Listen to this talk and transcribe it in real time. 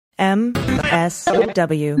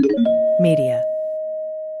MSW Media.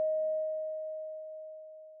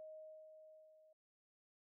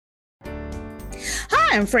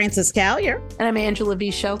 Hi, I'm Frances Callier. And I'm Angela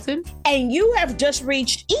V. Shelton. And you have just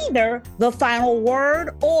reached either the final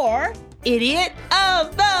word or Idiot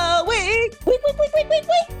of the Week. Week.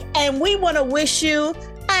 And we want to wish you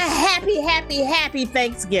a happy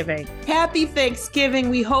Thanksgiving. Happy Thanksgiving.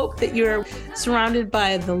 We hope that you're surrounded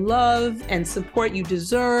by the love and support you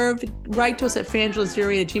deserve. Write to us at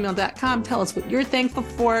frangela's@gmail.com. Tell us what you're thankful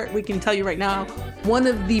for. We can tell you right now, one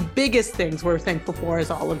of the biggest things we're thankful for is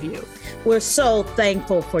all of you. We're so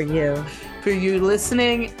thankful for you. For you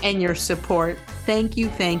listening and your support. Thank you.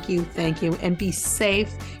 And be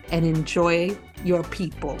safe and enjoy your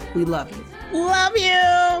people. We love you. Love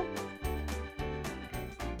you.